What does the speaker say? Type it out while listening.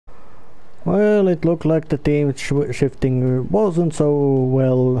Well, it looked like the team shifting wasn't so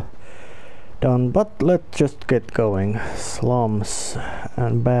well done, but let's just get going. Slums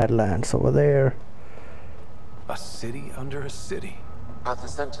and Badlands over there. A city under a city. At the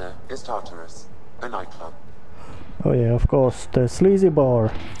center is Tartarus, a nightclub. Oh yeah, of course, the sleazy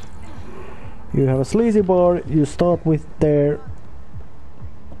bar. You have a sleazy bar, you start with there,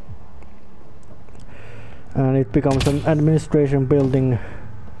 and it becomes an administration building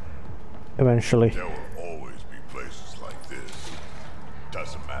eventually. There will always be places like this.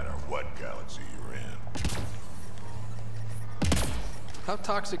 Doesn't matter what galaxy you're in. How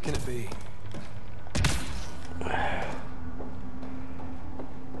toxic can it be?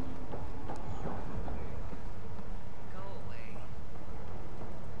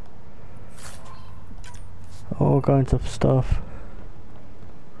 All kinds of stuff.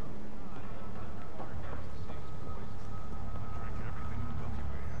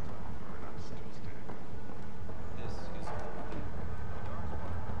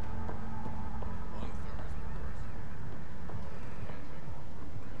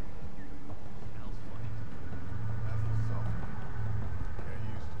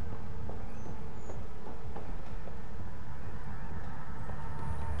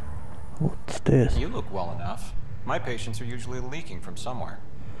 What's this? You look well enough. My patients are usually leaking from somewhere.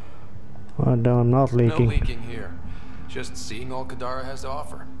 Oh, no, I'm not leaking. No leaking here. Just seeing all Kadara has to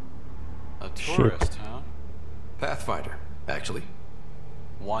offer. A tourist, huh? Pathfinder, actually.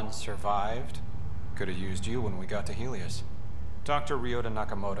 One survived. Could have used you when we got to Helios. Dr. Ryota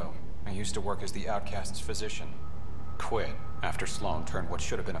Nakamoto. I used to work as the outcast's physician. Quit after Sloan turned what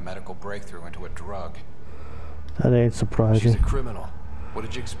should have been a medical breakthrough into a drug. That ain't surprising. She's a criminal. What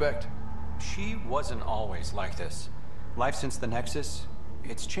did you expect? She wasn't always like this. Life since the Nexus,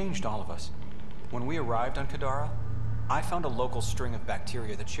 it's changed all of us. When we arrived on Kadara, I found a local string of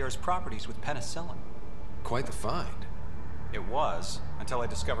bacteria that shares properties with penicillin. Quite the find. It was, until I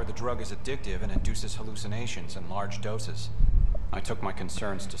discovered the drug is addictive and induces hallucinations in large doses. I took my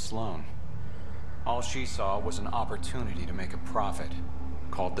concerns to Sloan. All she saw was an opportunity to make a profit,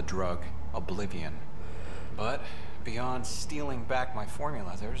 called the drug Oblivion. But beyond stealing back my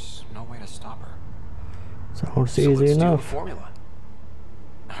formula, there's no way to stop her. Sounds So easy let's steal the enough. formula.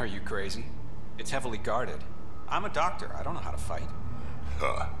 Are you crazy? It's heavily guarded. I'm a doctor. I don't know how to fight.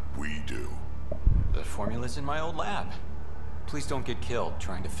 Huh, we do. The formula's in my old lab. Please don't get killed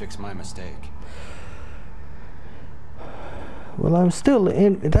trying to fix my mistake. Well, I'm still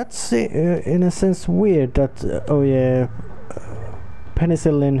in. That's in a sense weird. That oh yeah,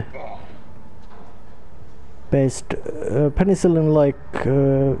 penicillin based penicillin like,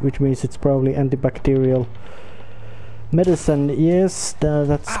 which means it's probably antibacterial medicine. Yes,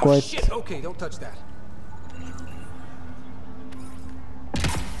 that's Ow, quite. Shit. Okay, don't touch that.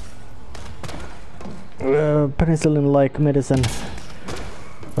 Penicillin-like medicine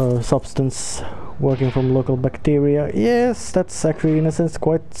substance working from local bacteria. Yes, that's actually in a sense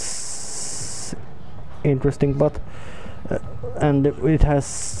quite interesting, but and it has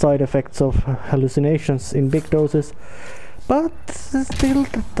side effects of hallucinations in big doses, but still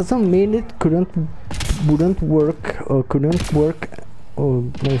that doesn't mean it wouldn't work, or couldn't work, or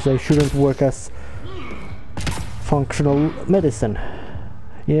let me say shouldn't work as functional medicine.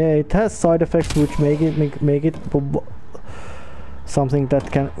 Yeah, it has side effects which make it something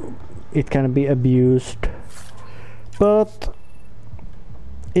that can be abused, but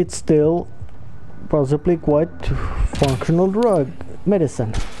it's still possibly quite functional drug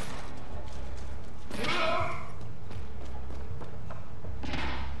medicine.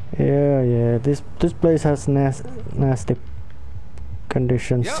 Yeah, this place has nasty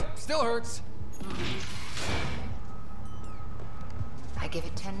conditions. Yep, still hurts. I give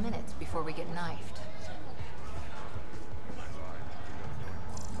it 10 minutes before we get knifed.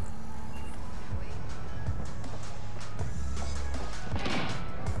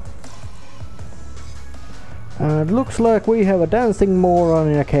 It looks like we have a dancing moron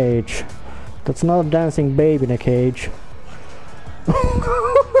in a cage. That's not a dancing babe in a cage.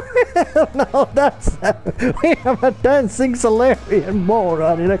 No, that's we have a dancing Solarian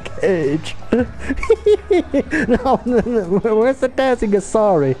moron in a cage. No, where's the dancing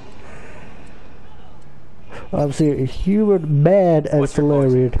Asari? I'm serious. You were bad as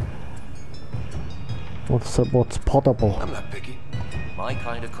Solarian. What's potable? I'm not picky. My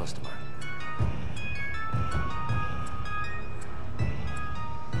kind of customer.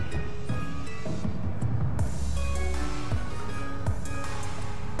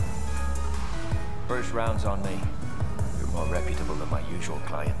 First round's on me. You're more reputable than my usual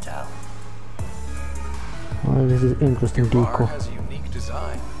clientele. Oh, this is interesting Your bar deco. has a unique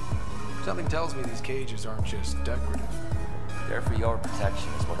design. Something tells me these cages aren't just decorative. They're for your protection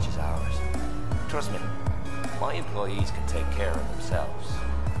as much as ours. Trust me, my employees can take care of themselves.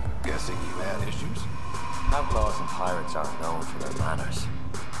 Guessing you had issues? Outlaws and pirates aren't known for their manners.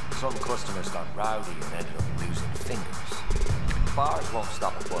 Some customers got rowdy and ended up losing fingers. Bars won't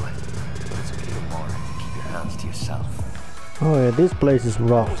stop a bullet, but it's a little more to keep your hands to yourself. Oh yeah, this place is What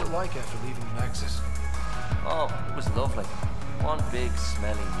rough. was it like after leaving the Nexus? Oh, it was lovely. One big,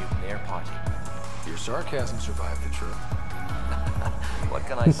 smelly mutineer party. Your sarcasm survived the trip. What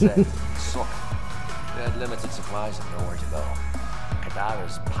can I say? Suck. We had limited supplies and nowhere to go.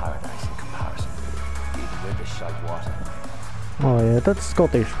 Kadara's paradise in comparison, even with the shite water. Oh yeah, that's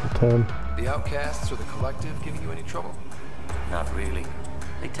Scottish term. The outcasts or the collective giving you any trouble? Not really.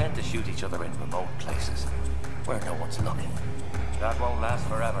 They tend to shoot each other in remote places, where no one's looking. That won't last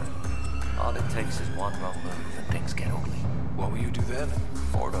forever. All it takes is one wrong move and things get ugly. What will you do then?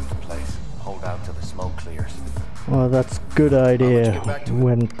 Board up the place, hold out till the smoke clears. Well, that's good idea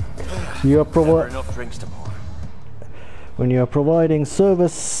when you are Never enough drinks to pour. when you are providing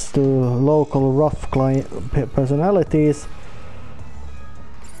service to local rough client personalities.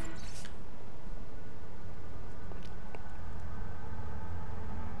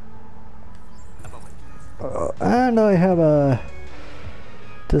 And I have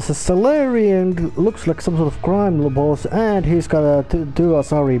there's a Salarian, looks like some sort of crime boss, and he's got two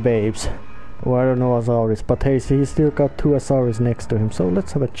Asari babes. Well, I don't know Asaris, but hey, he's still got two Asaris next to him, so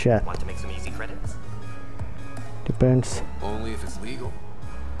let's have a chat. Want to make some easy credits? Depends. Only if it's legal.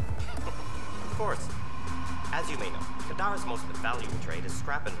 Of course. As you may know, Kadara's most valuable trade is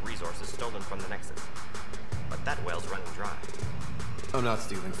scrap and resources stolen from the Nexus. But that well's running dry. I'm not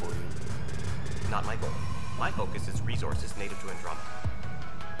stealing for you. Not my goal. My focus is resources native to Andromeda.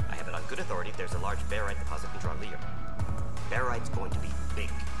 I have it on good authority there's a large barite deposit in Dralier. Barite's going to be big.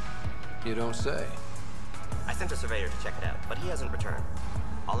 You don't say. I sent a surveyor to check it out, but he hasn't returned.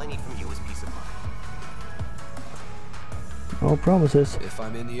 All I need from you is peace of mind. No promises. If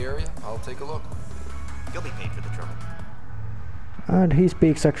I'm in the area, I'll take a look. You'll be paid for the trouble. And he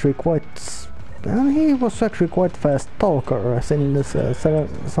speaks actually quite... And he was actually quite fast talker, as in this,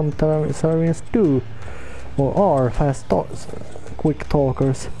 some Salarians do. Or are fast quick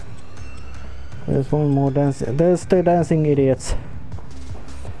talkers. There's one more dancing. There's the dancing idiots.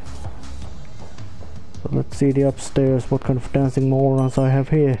 So let's see the upstairs. What kind of dancing morons I have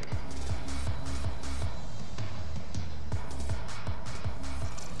here?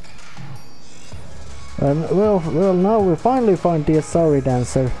 And well, now we finally find the Asari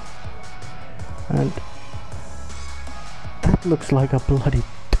dancer. And that looks like a bloody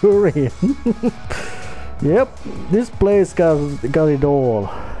Turian. Yep, this place got it all.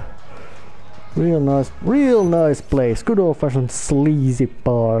 Real nice place. Good old-fashioned sleazy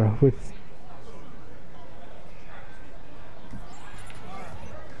bar with.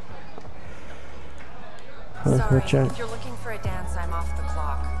 Sorry, if you're looking for a dance, I'm off the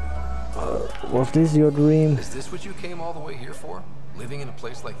clock. Was this your dream? Is this what you came all the way here for? Living in a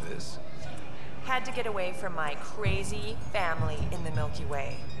place like this? Had to get away from my crazy family in the Milky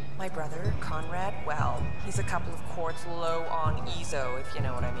Way. My brother, Conrad, well, he's a couple of quarts low on EZO, if you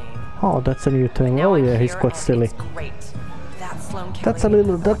know what I mean. Oh, that's a new term. Oh yeah, he's quite silly. Great. That's a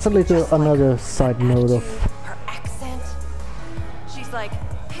little another side note of. Her accent. She's like,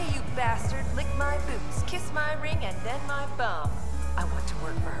 "Hey, you bastard, lick my boots, kiss my ring, and then my bum." I want to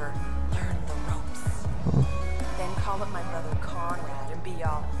work for her, learn the ropes, then call up my brother Conrad and be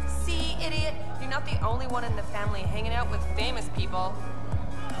all, "See, idiot, you're not the only one in the family hanging out with famous people."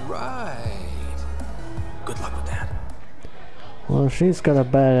 Right. Good luck with that. Well, she's got a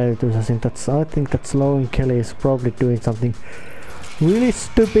bad attitude. I think that Sloan and Kelly is probably doing something really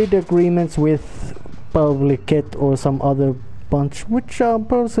stupid agreements with probably Ket or some other bunch, which are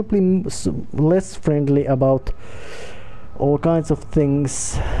possibly less friendly about all kinds of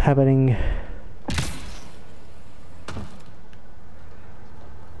things happening.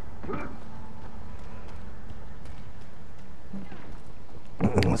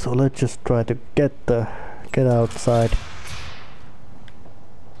 So let's just try to get outside.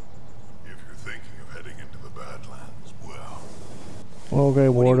 If you're thinking of heading into the Badlands, well... Okay,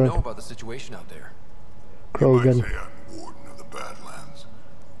 What do Warden. you know about the situation out there? Krogan. You might say I'm Warden of the Badlands.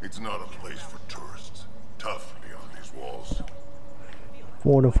 It's not a place for tourists. Tough beyond these walls.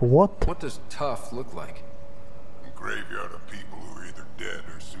 Warden for what? What does tough look like? A graveyard of people who are either dead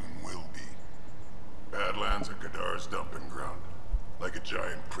or soon will be. Badlands are Kadar's dumping ground. Like a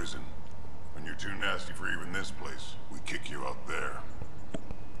giant prison. When you're too nasty for even this place, we kick you out there.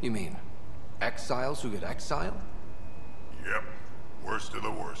 You mean exiles who get exiled? Yep. Worst of the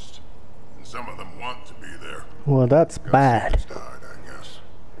worst. Some of them want to be there. Well, that's bad. Died, I guess.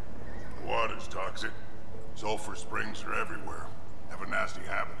 The water's toxic. Sulfur springs are everywhere. Have a nasty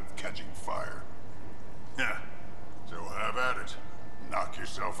habit of catching fire. Yeah. So have at it. Knock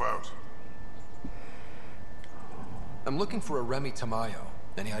yourself out. I'm looking for a Remy Tamayo.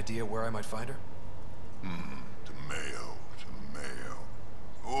 Any idea where I might find her? Tamayo.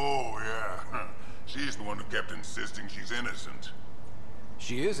 Oh, yeah. She's the one who kept insisting she's innocent.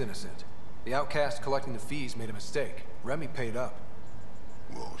 She is innocent. The outcast collecting the fees made a mistake. Remy paid up.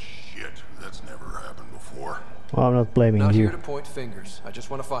 Well, shit. That's never happened before. Well, I'm not blaming Not you. here to point fingers. I just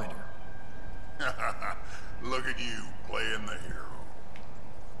want to find her. Look at you, playing the hero.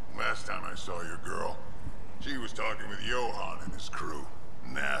 Last time I saw your girl, she was talking with Johan and his crew.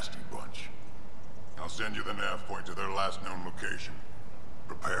 Nasty bunch. I'll send you the nav point to their last known location.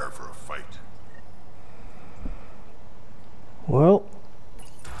 Prepare for a fight. Well,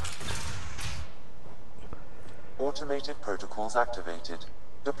 Automated protocols activated.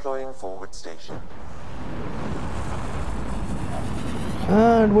 Deploying forward station.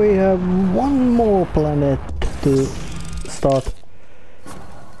 and we have one more planet to start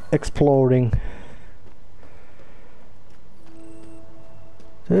exploring.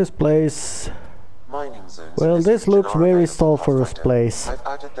 This place... Mining zones. Well, this listed looks are very available, sulfurous Pathfinder. place. I've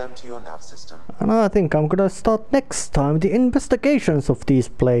added them to your nav system. And I think I'm gonna start next time the investigations of this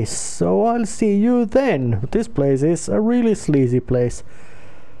place. So I'll see you then. This place is a really sleazy place.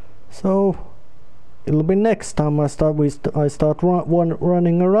 So it'll be next time I start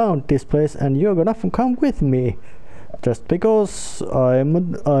running around this place, and you're gonna come with me. Just because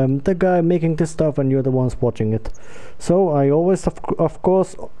I'm the guy making this stuff and you're the ones watching it. So I always of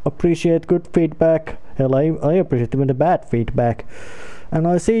course appreciate good feedback. Hell, I appreciate even the bad feedback. And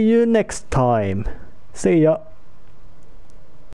I'll see you next time. See ya.